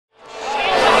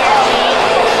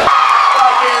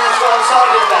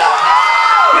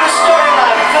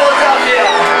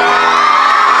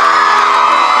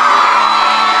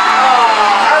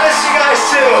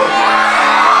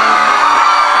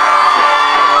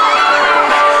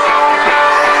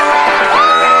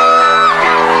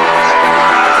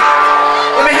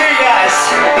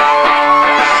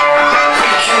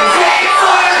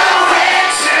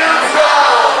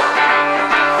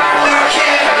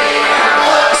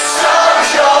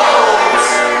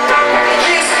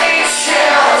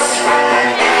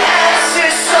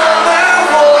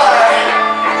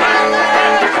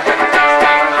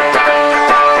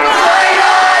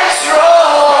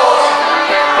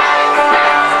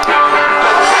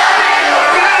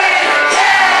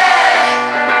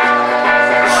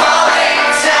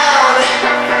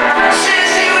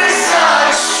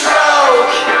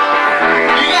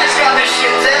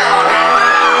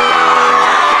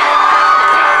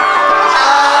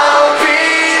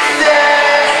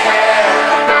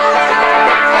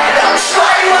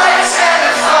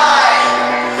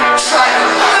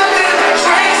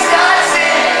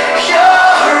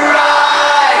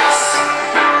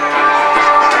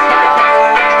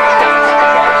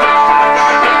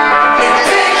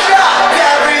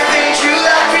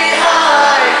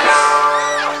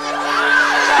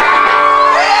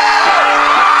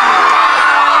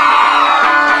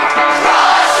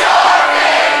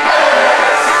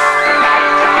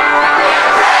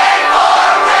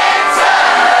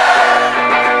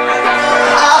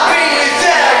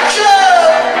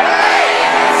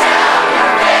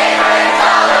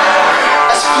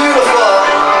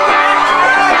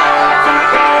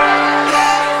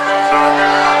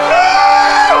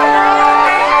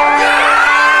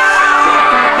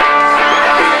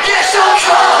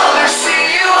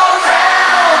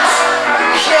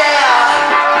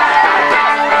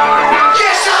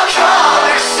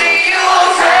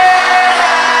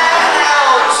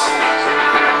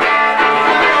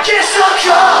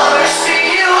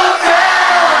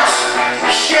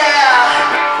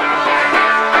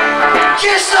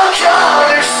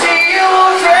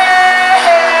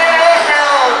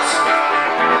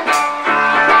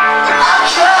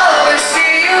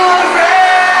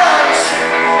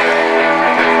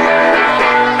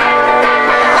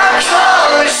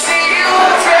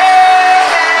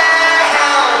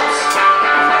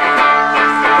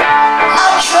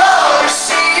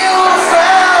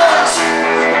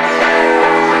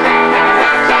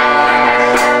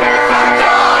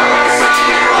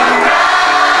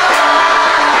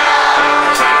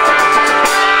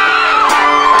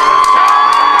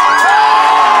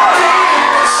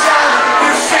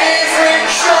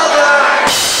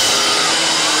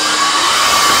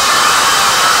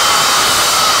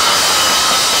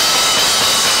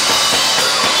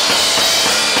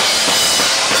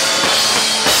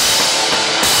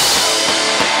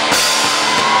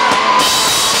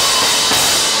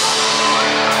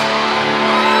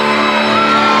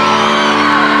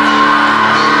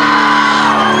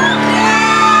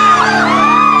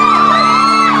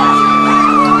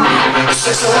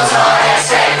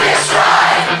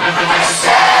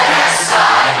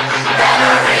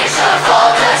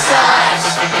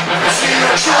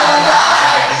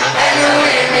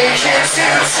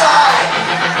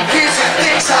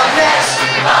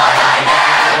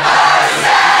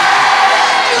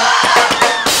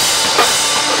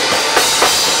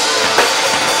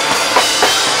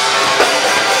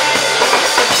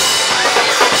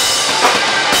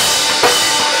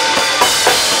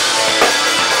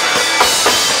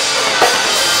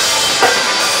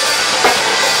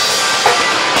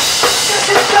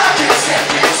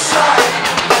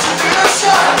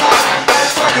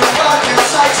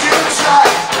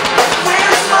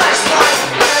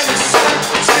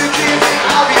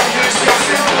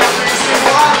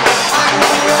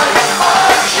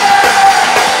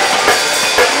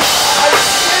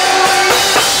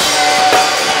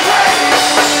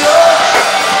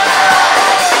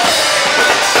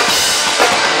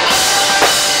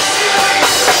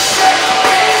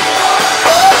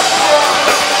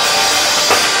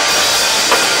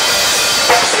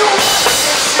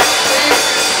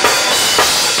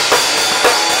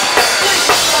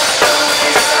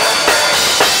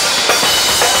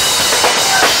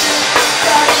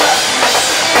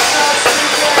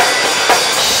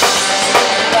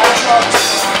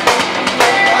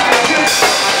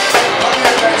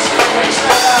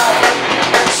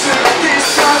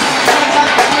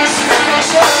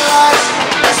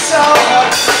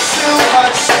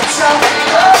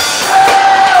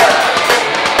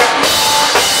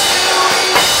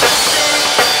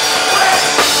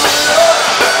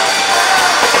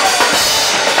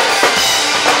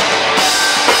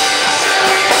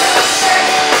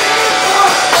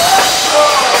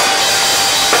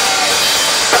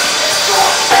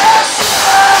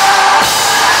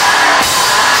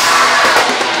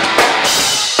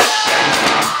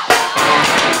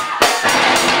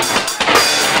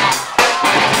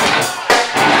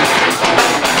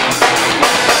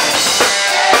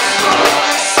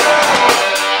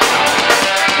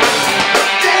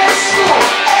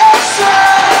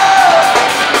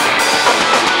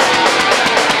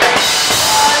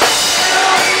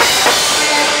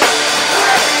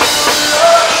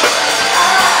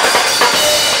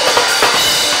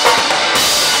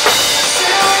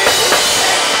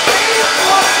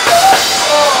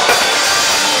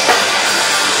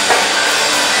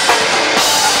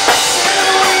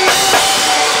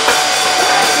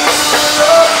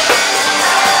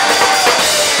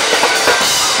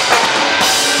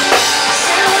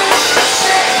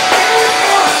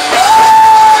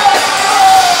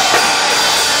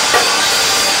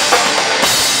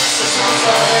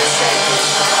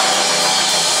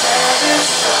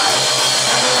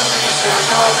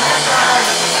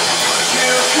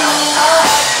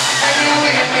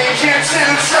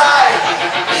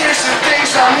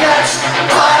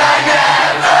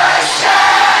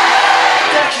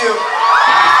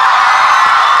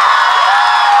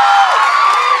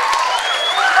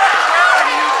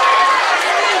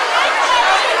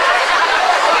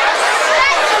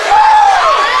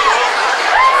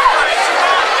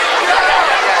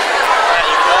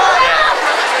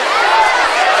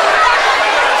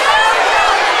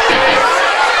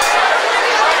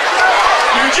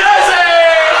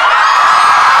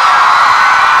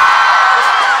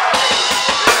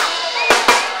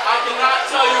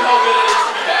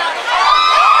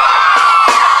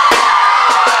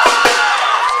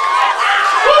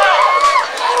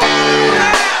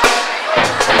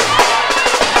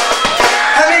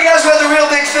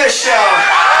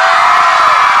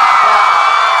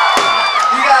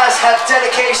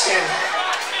dedication.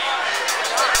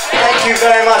 Thank you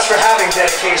very much for having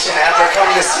dedication after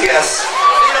coming to see us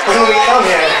when we come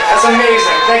here. That's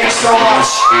amazing. Thank you so much.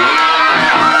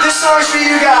 This song's for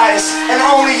you guys, and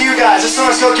only you guys. This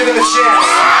song's called Give It a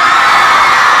Chance.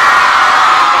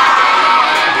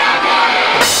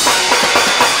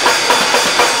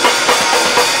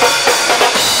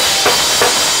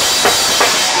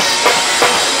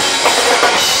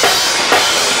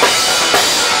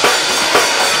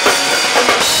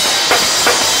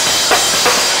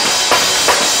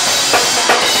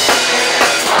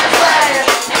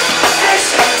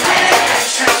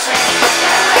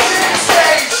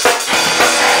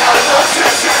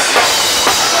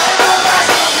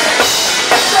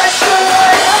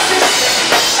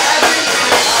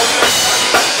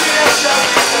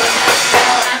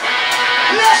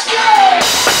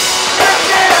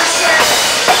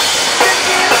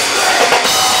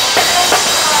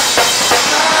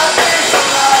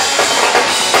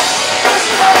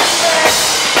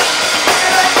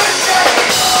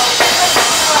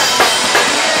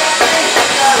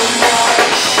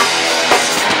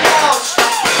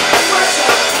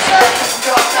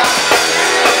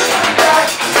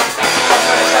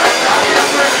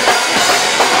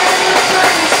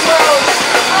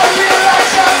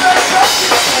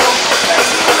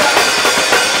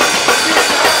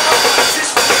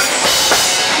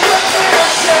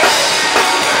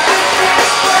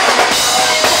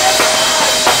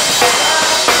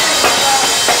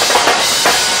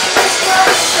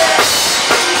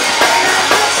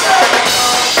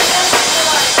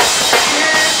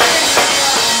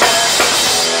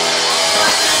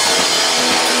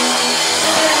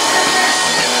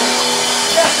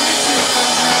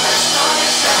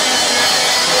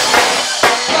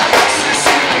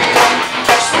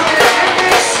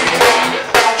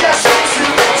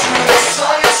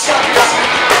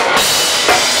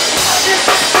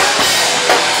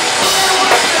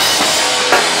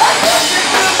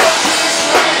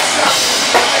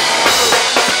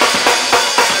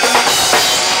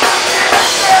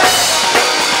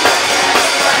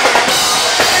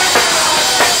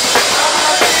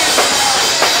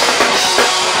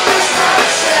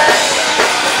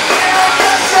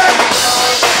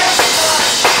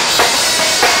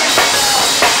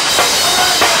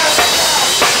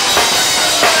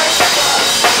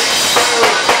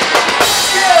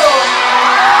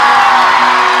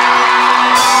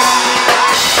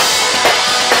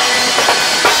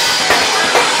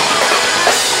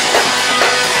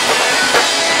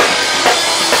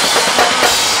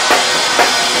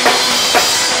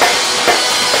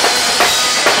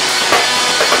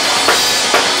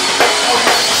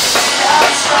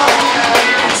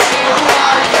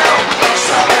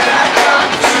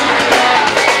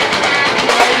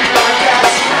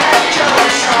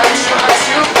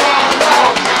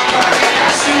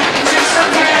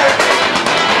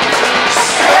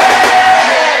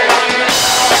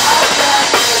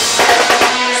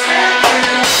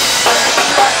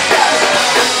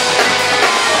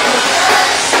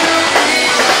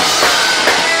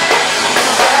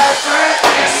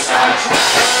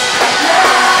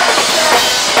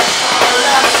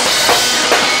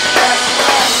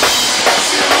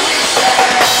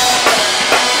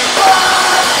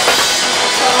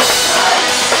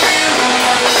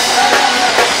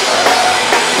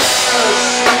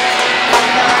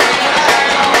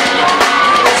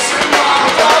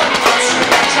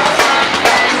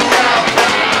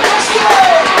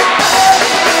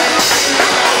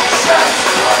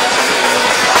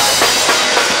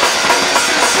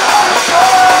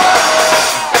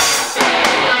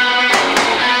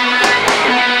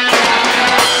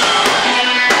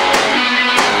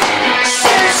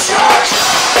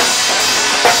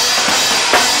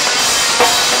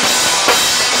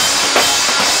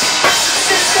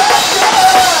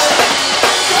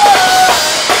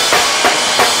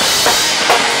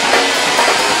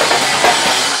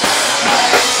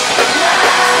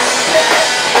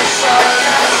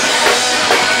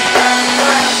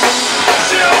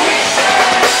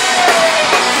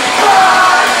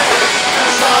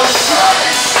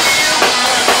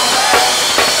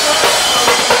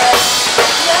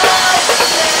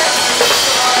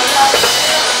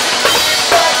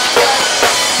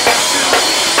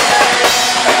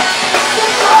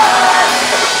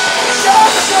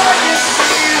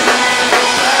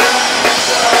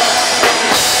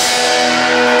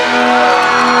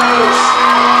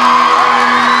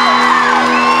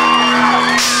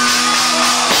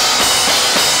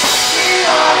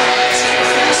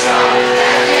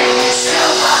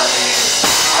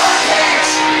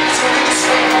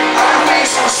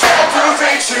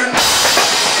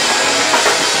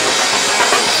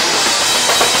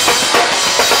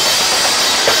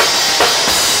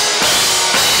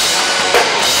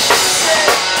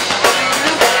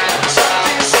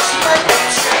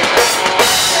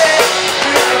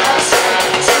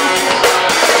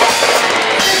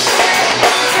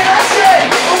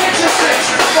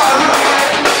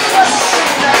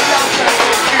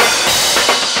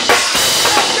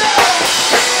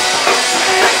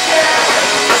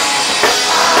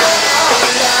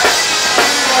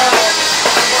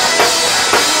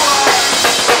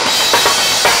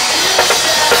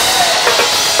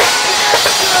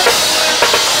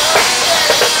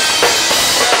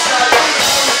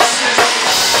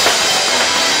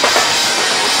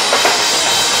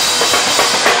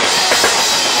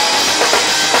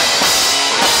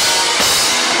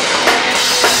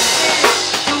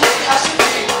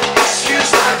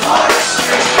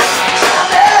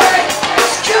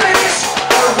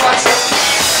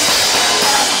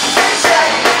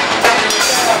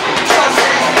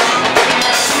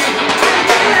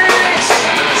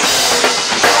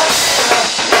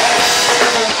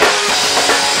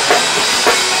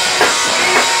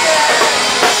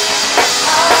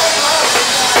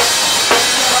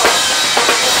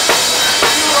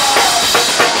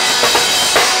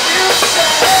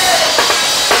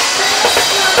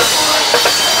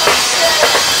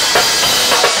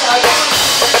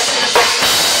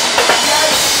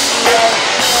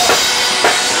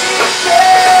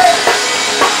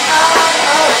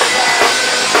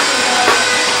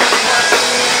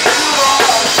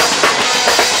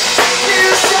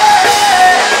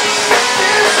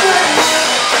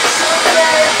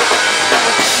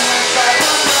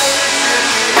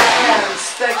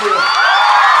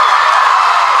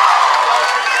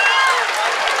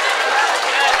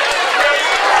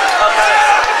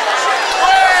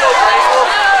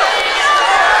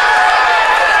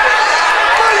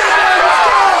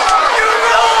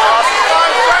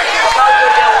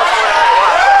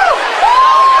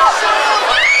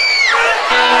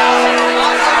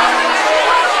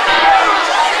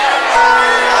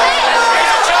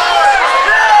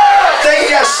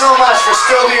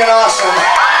 still being awesome.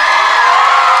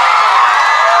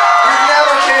 We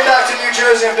never came back to New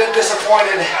Jersey and been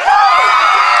disappointed.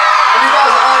 And you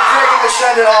guys aren't breaking the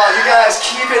trend at all. You guys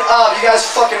keep it up. You guys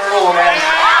fucking rule, man.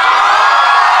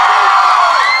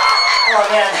 Oh,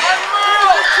 man.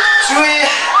 So we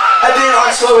have been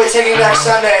on tour with Taking Back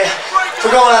Sunday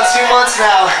for going on 2 months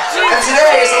now. And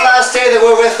today is the last day that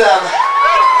we're with them.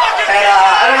 And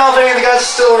I don't know if any of the guys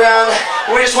are still around.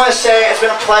 We just want to say it's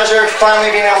been a pleasure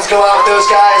finally being able to go out with those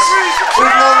guys.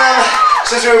 We've known them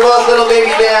since we were both little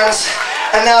baby bands.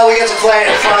 And now we get to play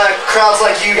in front of crowds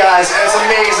like you guys, and it's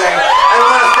amazing. And we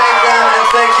want to thank them and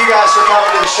thank you guys for coming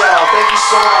to the show. Thank you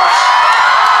so much.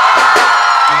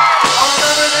 I'll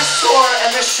remember this tour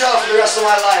and this show for the rest of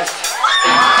my life.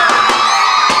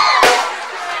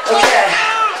 Okay,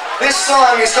 this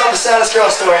song is called The Saddest Girl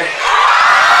Story.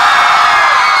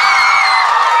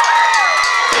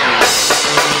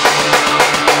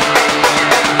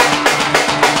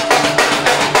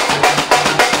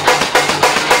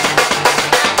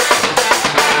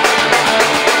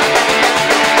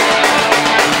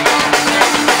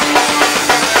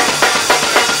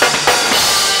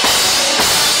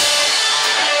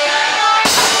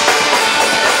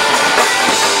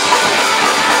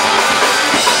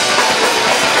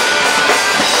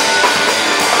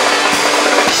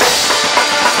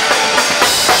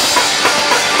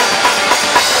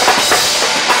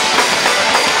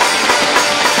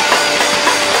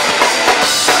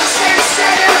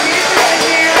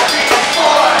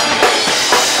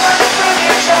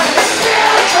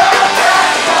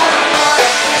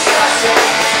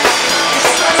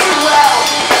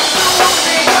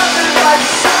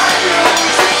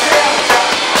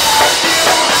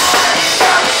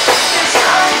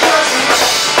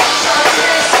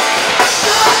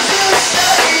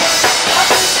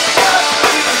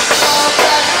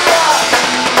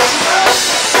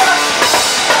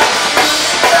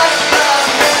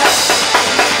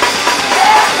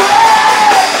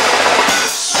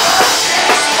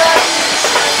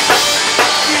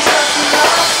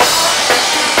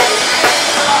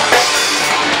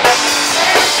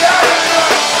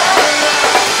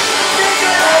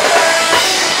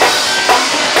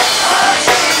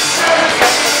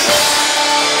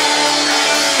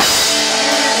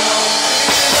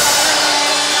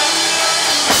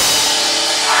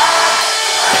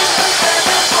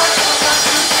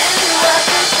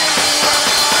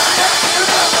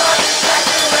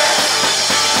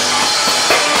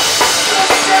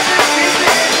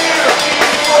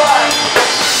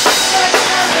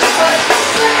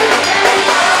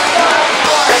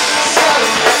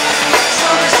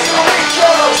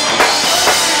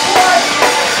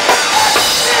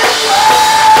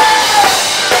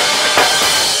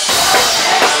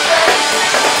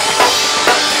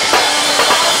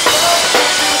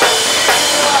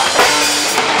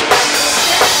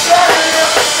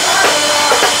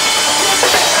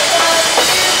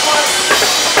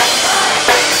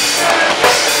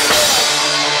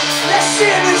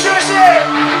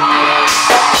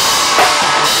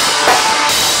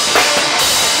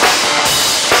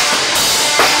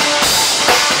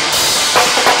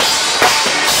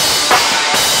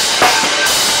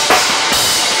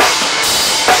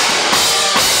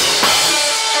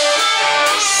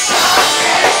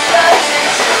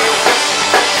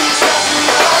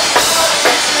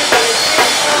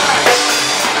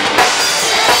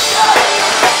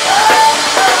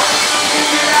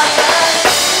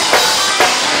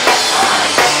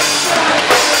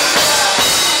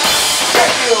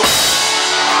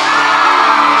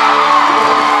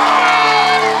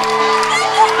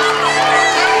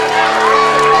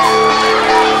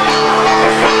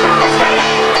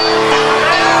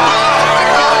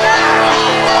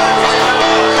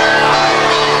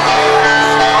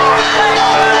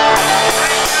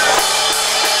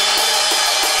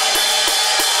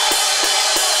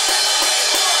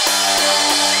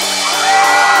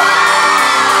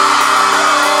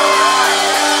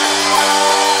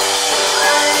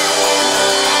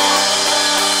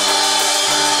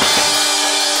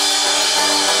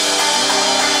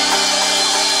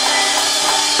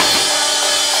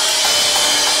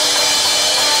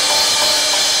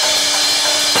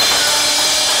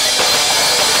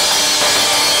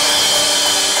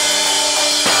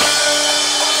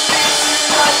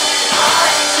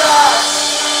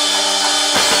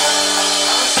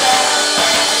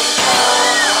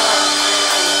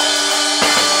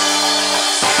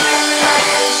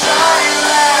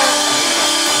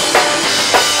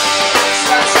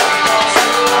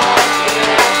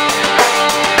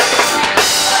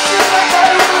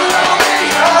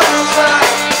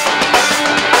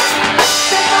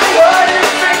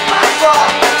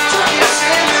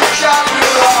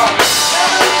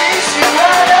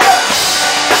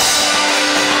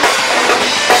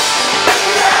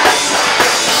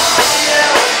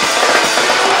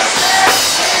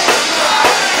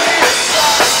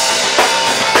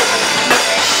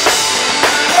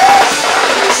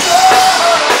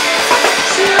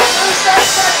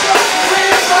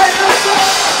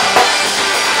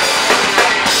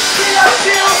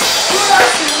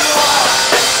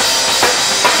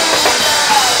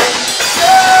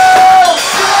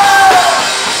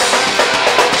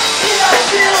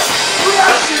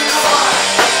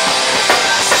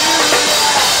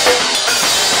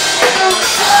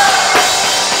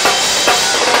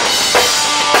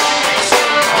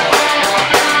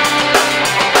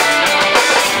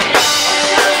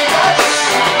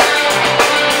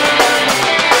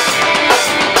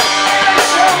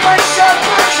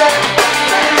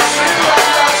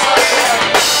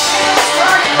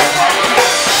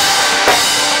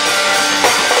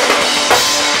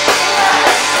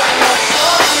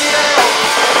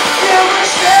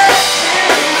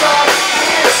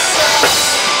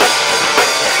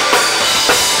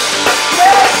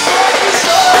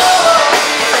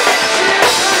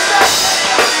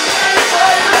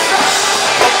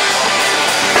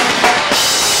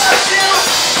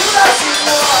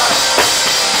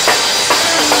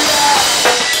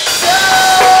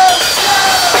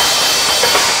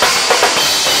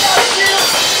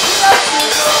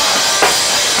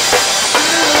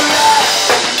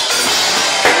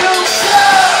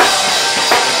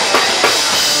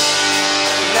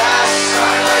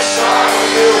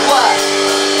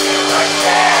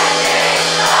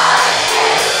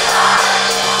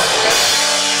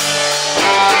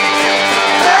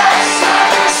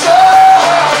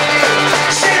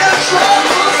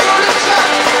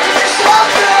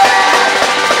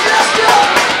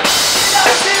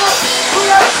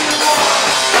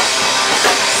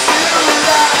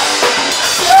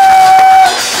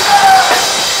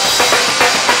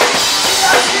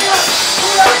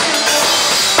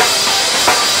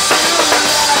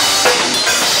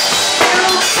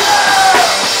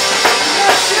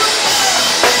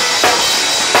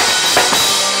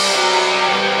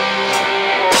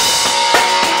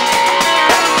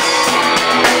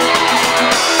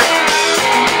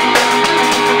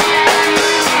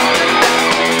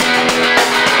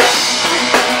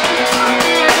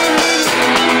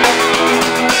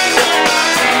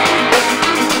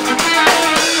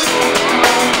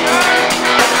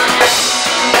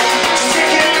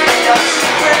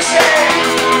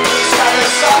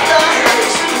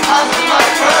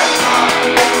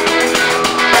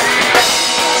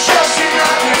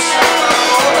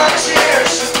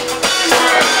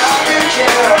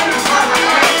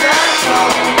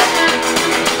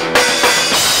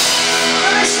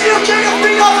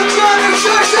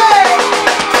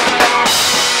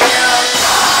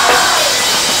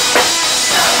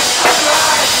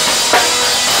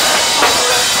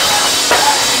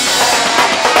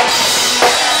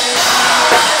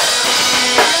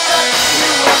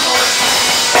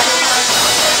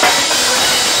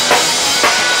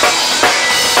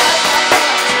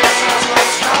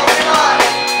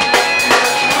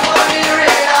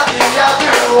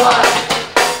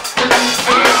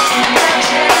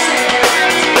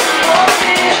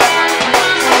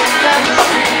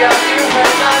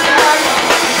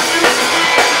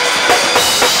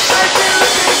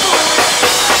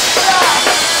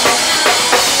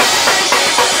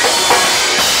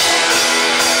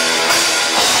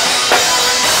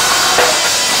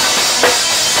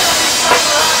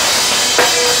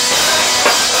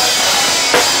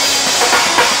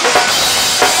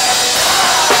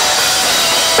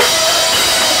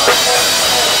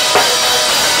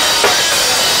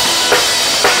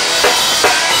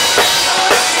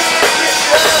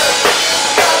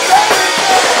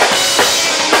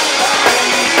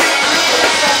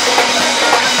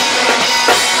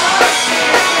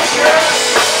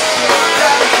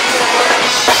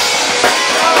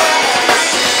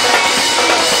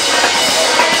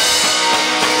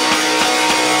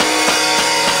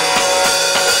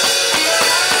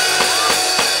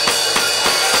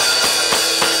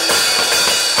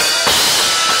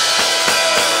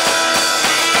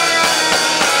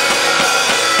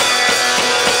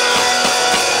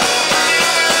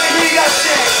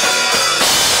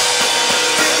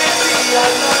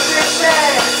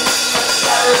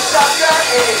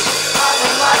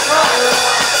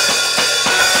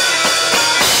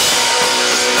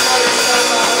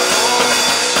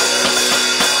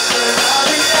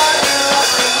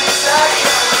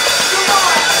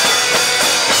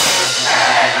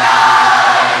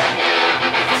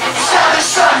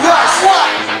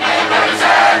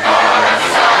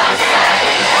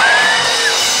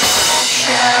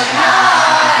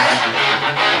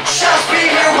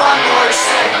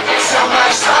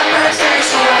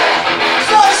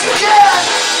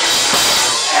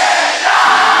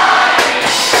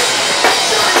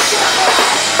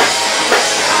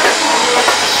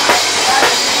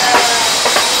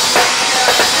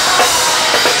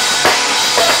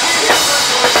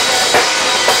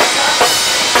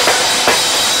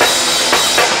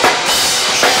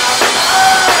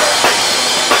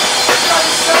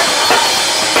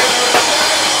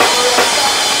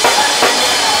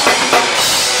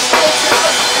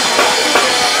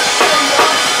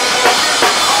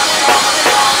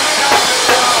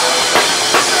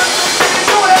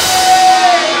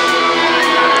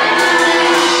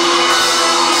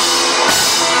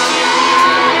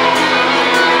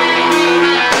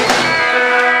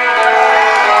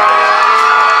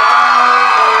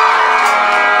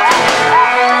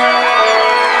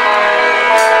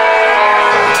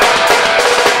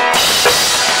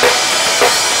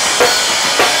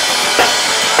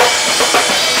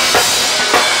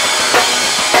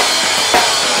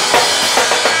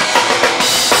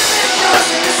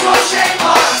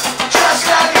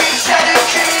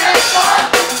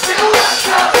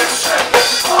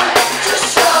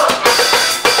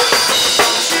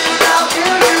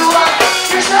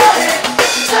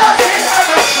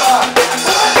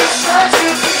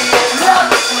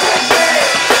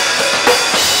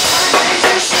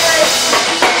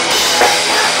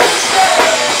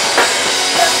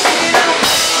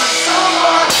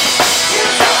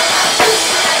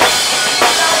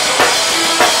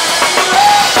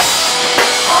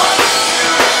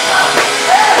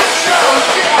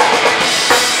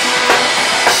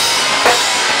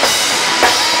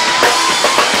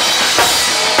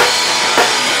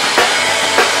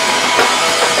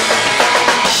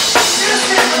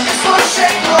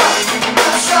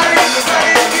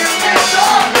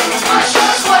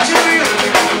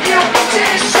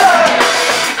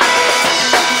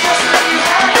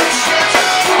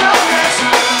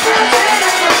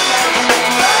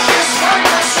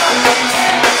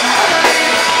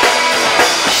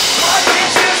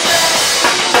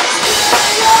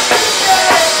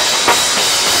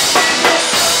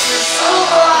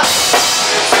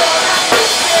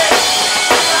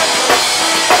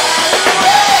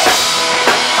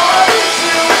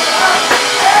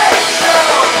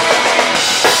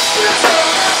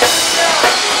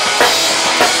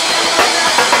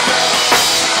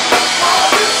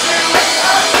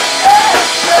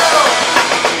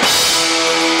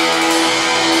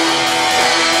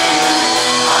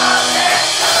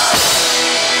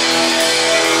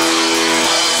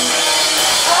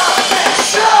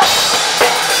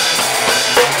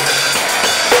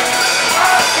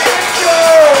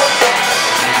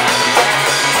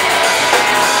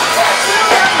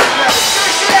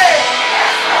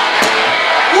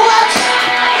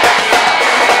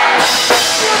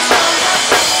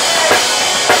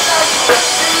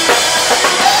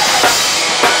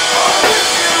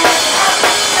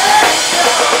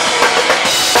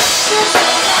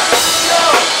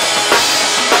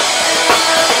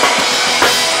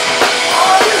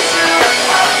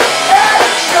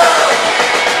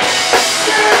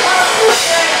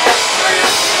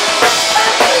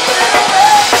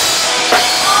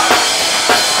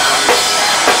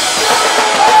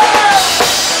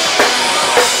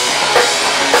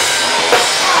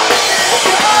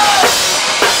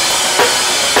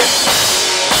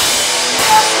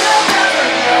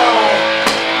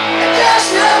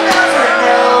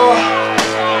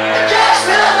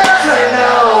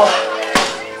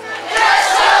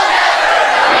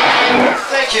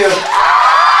 Thank you.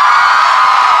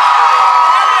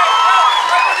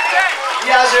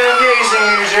 You guys are amazing,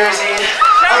 New Jersey.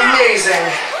 Amazing.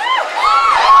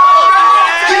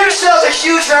 Give yourselves a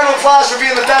huge round of applause for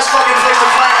being the best fucking place to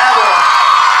play ever.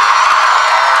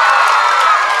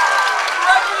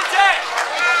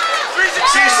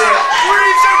 Seriously.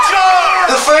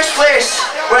 The first place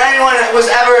where anyone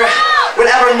would ever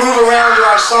move around to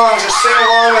our songs or sing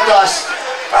along with us,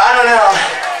 or I don't know,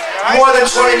 more than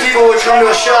 20 people would come to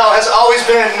a show, has always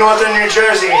been northern New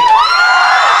Jersey. And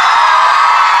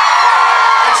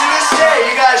to this day,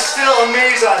 you guys still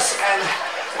amaze us, and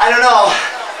I don't know,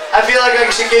 I feel like I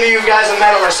should give you guys a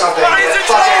medal or something.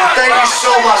 Fucking thank you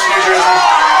so much, New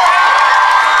Jersey.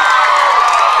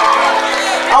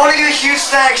 I want to give a huge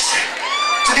thanks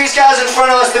to these guys in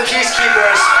front of us, the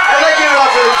Peacekeepers. I'd like to give it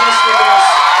up for the Peacekeepers.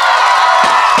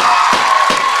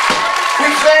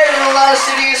 We've played in a lot of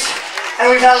cities,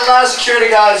 and we've had a lot of security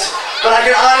guards, but I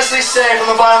can honestly say from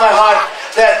the bottom of my heart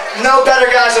that no better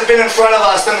guys have been in front of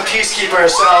us than the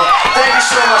Peacekeepers, so thank you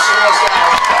so much to those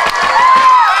guys.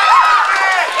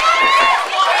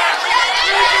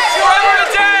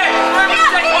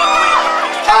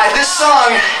 Alright, this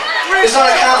song is on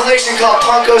a compilation called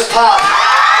Punk Goes Pop.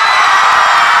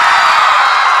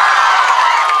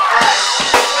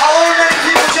 However many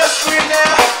people just scream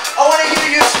there, I want to hear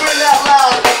you scream that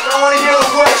loud, and I want to hear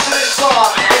the words to this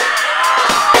song.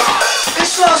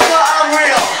 This song's called I'm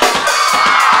Real.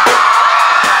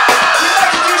 We'd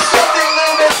like to do something a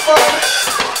little bit fun,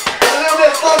 a little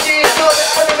bit funky, and go to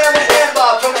Eminem and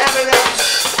Hanbob from Eminem's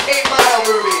 8 Mile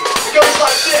movie. It goes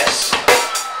like this.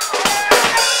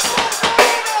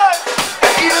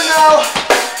 And even though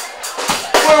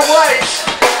we're white,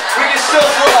 we can still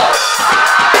flow.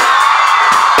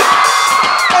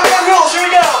 Here we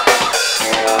go.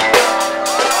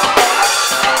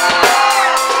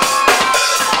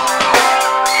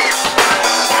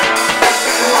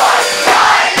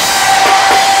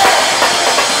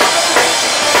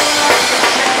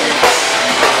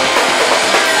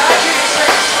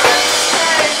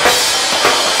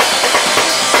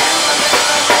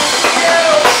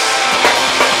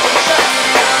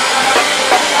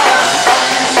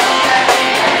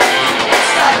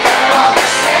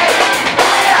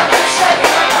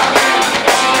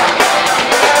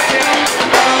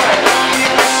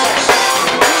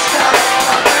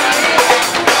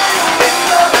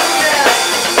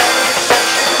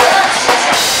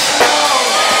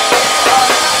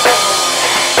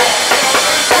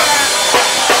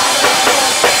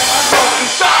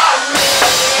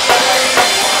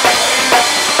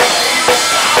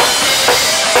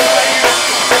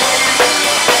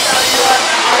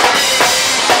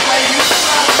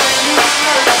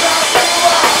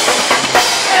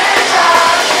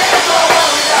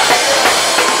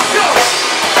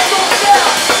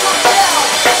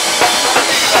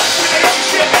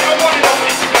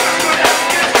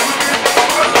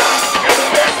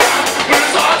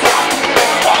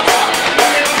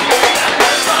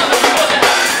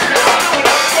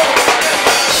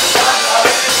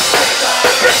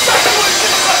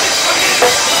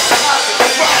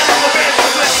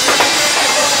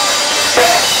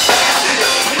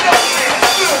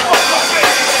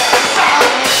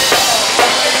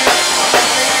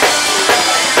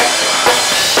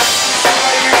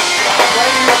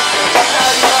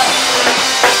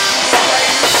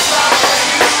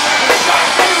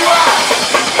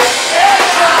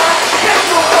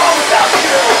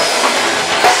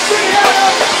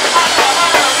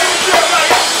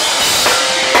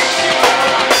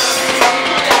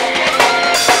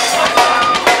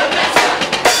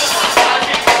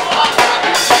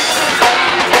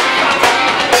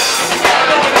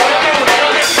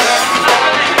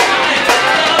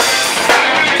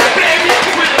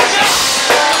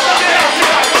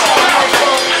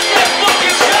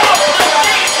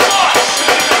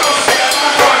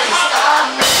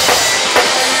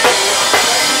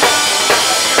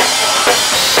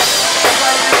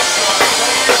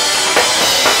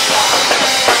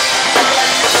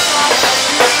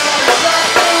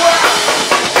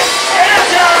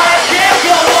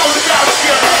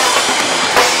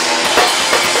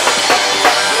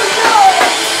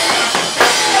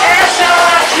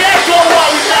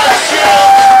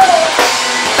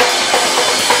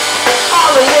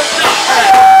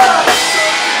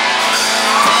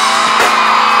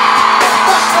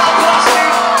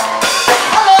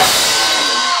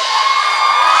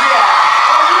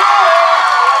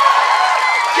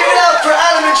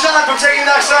 For taking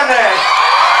back Sunday.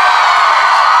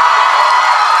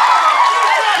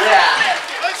 Yeah.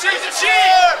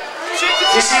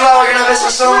 You see why we're gonna miss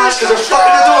them so much? Because they're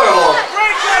fucking adorable.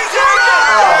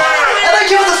 And then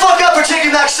give it the fuck up for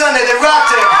taking back Sunday. They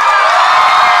rocked it.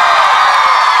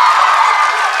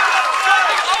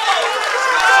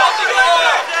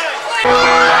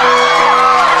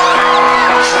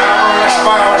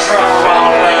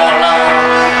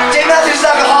 Dave Matthews is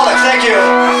alcoholic. Thank you.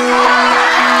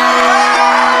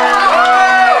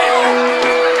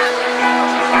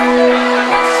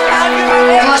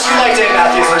 Unless you like Dave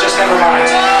Matthews, then just never mind.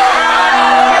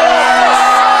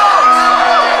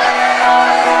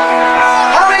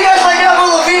 How many of you guys like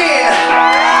Avril Lavigne?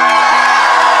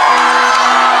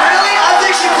 Really? I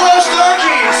think she blows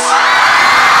donkeys.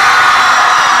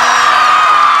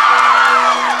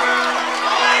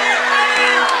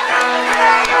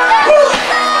 Woo.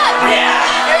 Yeah.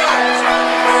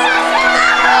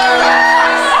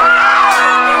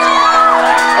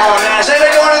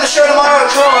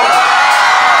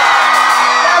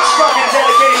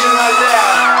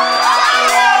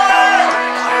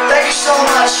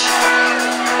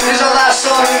 our last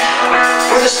song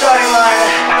with a starting line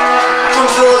from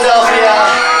Philadelphia,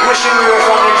 wishing we were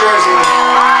from New Jersey.